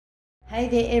Hey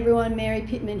there everyone, Mary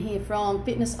Pittman here from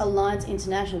Fitness Alliance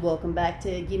International. Welcome back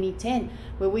to Gimme 10,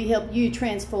 where we help you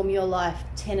transform your life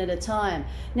 10 at a time.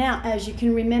 Now, as you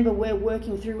can remember, we're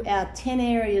working through our 10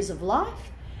 areas of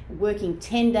life, working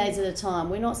 10 days at a time.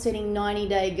 We're not setting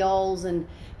 90-day goals and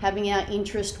having our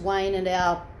interest wane and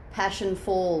our passion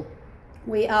fall.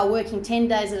 We are working 10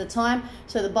 days at a time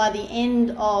so that by the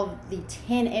end of the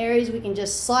 10 areas we can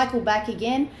just cycle back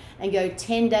again and go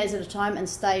 10 days at a time and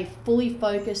stay fully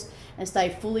focused and stay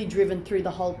fully driven through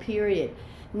the whole period.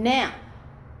 Now,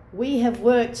 we have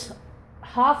worked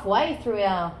halfway through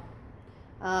our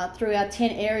 10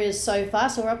 areas so far,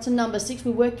 so we're up to number 6.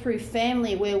 We worked through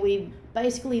family, where we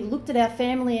basically looked at our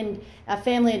family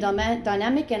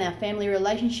dynamic and our family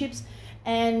relationships,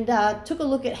 and took a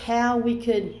look at how we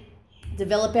could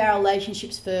develop our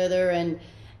relationships further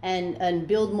and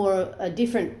build more a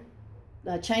different,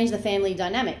 change the family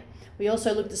dynamic. We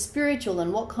also looked at spiritual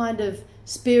and what kind of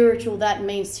spiritual that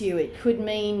means to you. It could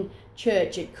mean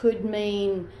church, it could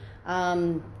mean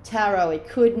tarot, it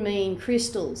could mean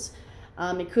crystals,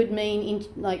 it could mean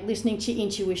like listening to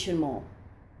intuition more.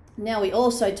 Now we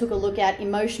also took a look at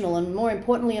emotional, and more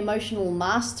importantly emotional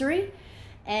mastery,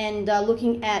 and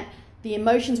looking at the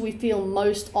emotions we feel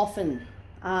most often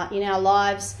in our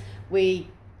lives. We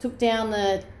took down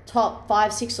the top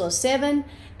 5, 6 or 7,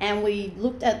 and we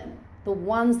looked at the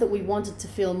ones that we wanted to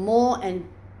feel more and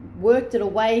worked at a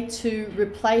way to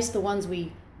replace the ones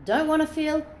we don't want to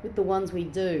feel with the ones we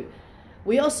do.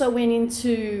 We also went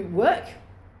into work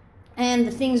and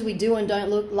the things we do and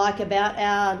don't like about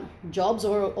our jobs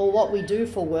or what we do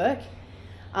for work,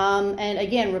 and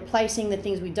again replacing the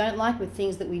things we don't like with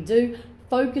things that we do,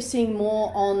 focusing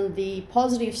more on the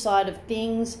positive side of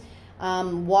things,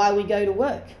 why we go to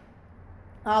work.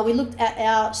 We looked at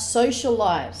our social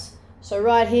lives, so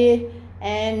right here,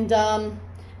 and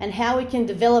how we can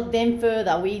develop them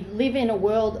further. We live in a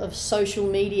world of social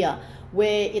media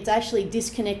where it's actually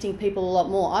disconnecting people a lot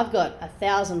more. I've got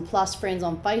 1,000+ friends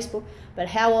on Facebook, but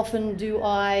how often do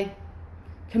I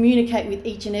communicate with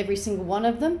each and every single one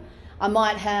of them? I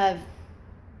might have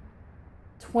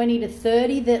 20 to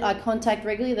 30 that I contact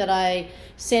regularly, that I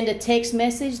send a text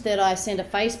message, that I send a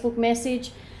Facebook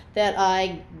message, that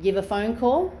I give a phone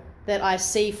call, that I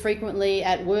see frequently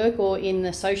at work or in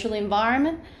the social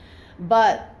environment.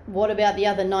 But what about the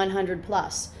other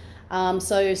 900+?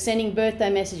 So sending birthday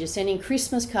messages, sending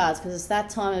Christmas cards because it's that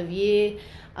time of year.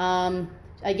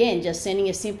 Again, just sending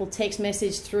a simple text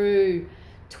message through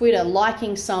Twitter,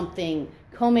 liking something,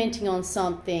 commenting on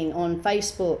something on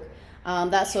Facebook,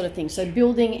 that sort of thing. So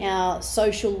building our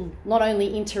social, not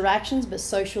only interactions, but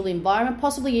social environment,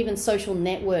 possibly even social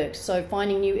networks. So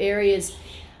finding new areas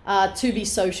to be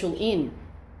social in.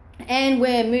 And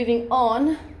we're moving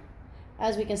on,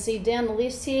 as we can see down the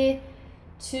list here,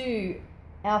 to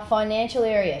our financial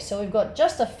area. So we've got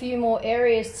just a few more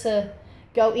areas to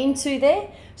go into there.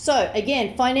 So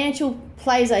again, financial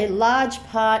plays a large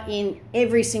part in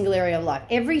every single area of life.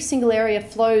 Every single area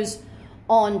flows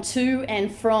on to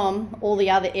and from all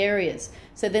the other areas.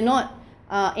 So they're not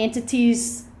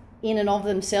entities in and of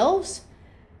themselves.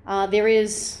 There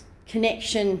is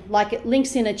connection, like it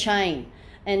links in a chain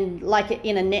and like it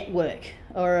in a network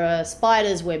or a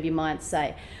spider's web, you might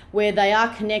say, where they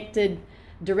are connected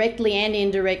directly and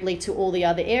indirectly to all the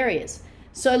other areas.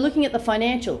 So looking at the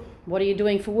financial, what are you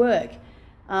doing for work?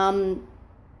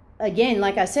 Again,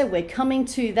 like I said, we're coming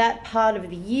to that part of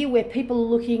the year where people are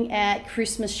looking at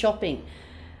Christmas shopping.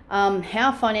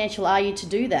 How financial are you to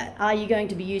do that? Are you going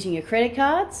to be using your credit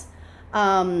cards?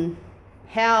 How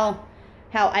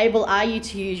able are you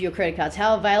to use your credit cards?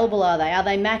 How available are they? Are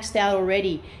they maxed out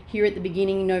already here at the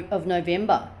beginning of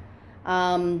November?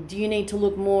 Do you need to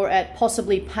look more at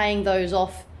possibly paying those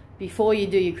off before you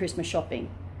do your Christmas shopping?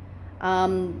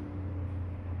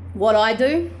 What I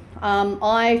do,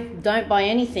 I don't buy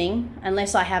anything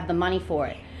unless I have the money for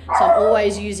it. So I'm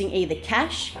always using either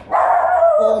cash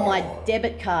or my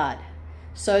debit card,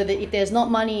 so that if there's not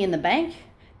money in the bank,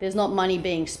 there's not money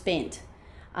being spent.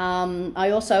 I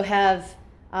also have,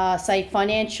 say,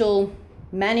 financial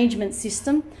management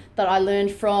system that I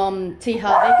learned from T.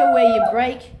 Harv Eker, where you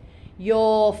break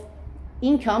your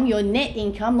income, your net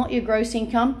income, not your gross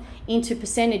income, into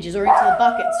percentages or into the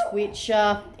buckets, which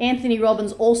Anthony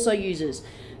Robbins also uses.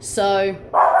 So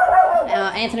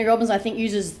Anthony Robbins, I think,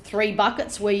 uses 3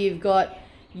 buckets, where you've got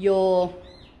your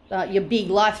big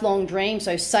lifelong dream,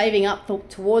 so saving up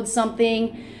towards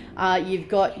something. You've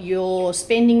got your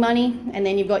spending money, and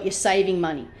then you've got your saving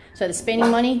money. So the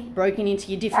spending money broken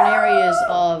into your different areas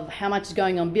of how much is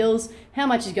going on bills, how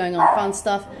much is going on fun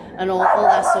stuff, and all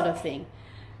that sort of thing.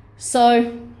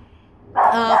 So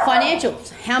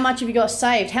Financials. How much have you got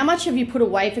saved? How much have you put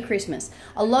away for Christmas?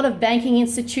 A lot of banking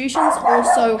institutions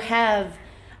also have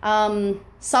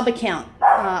sub-account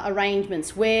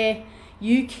arrangements where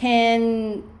you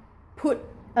can put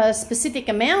a specific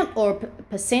amount or a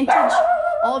percentage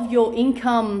of your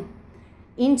income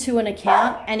into an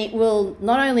account, and it will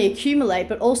not only accumulate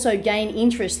but also gain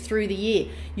interest through the year.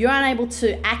 You're unable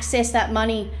to access that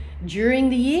money during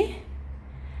the year,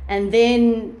 and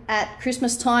then at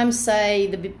Christmas time, say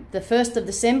the 1st of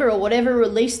December or whatever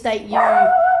release date you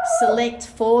select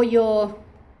for your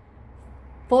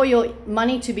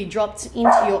money to be dropped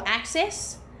into your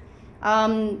access,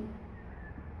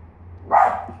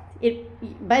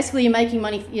 basically you're making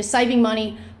money, you're saving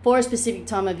money for a specific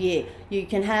time of year. You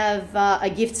can have a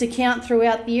gifts account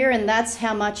throughout the year, and that's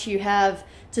how much you have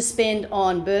to spend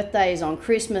on birthdays, on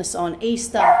Christmas, on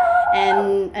Easter,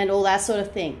 and all that sort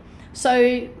of thing.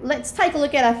 So let's take a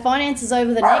look at our finances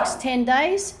over the next 10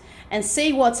 days and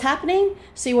see what's happening,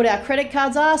 see what our credit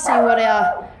cards are, see what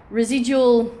our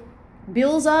residual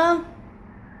bills are.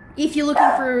 If you're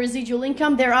looking for a residual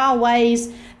income, there are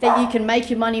ways that you can make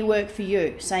your money work for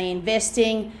you. Say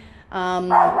investing,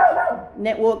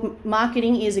 network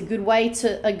marketing is a good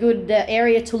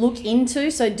area to look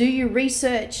into. So do your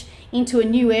research into a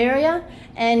new area,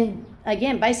 and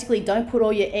again, basically don't put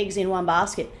all your eggs in one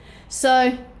basket.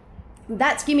 So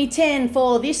that's Gimme 10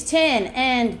 for this 10,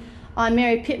 and I'm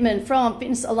Mary Pittman from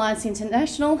Fitness Alliance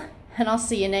International, and I'll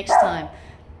see you next time.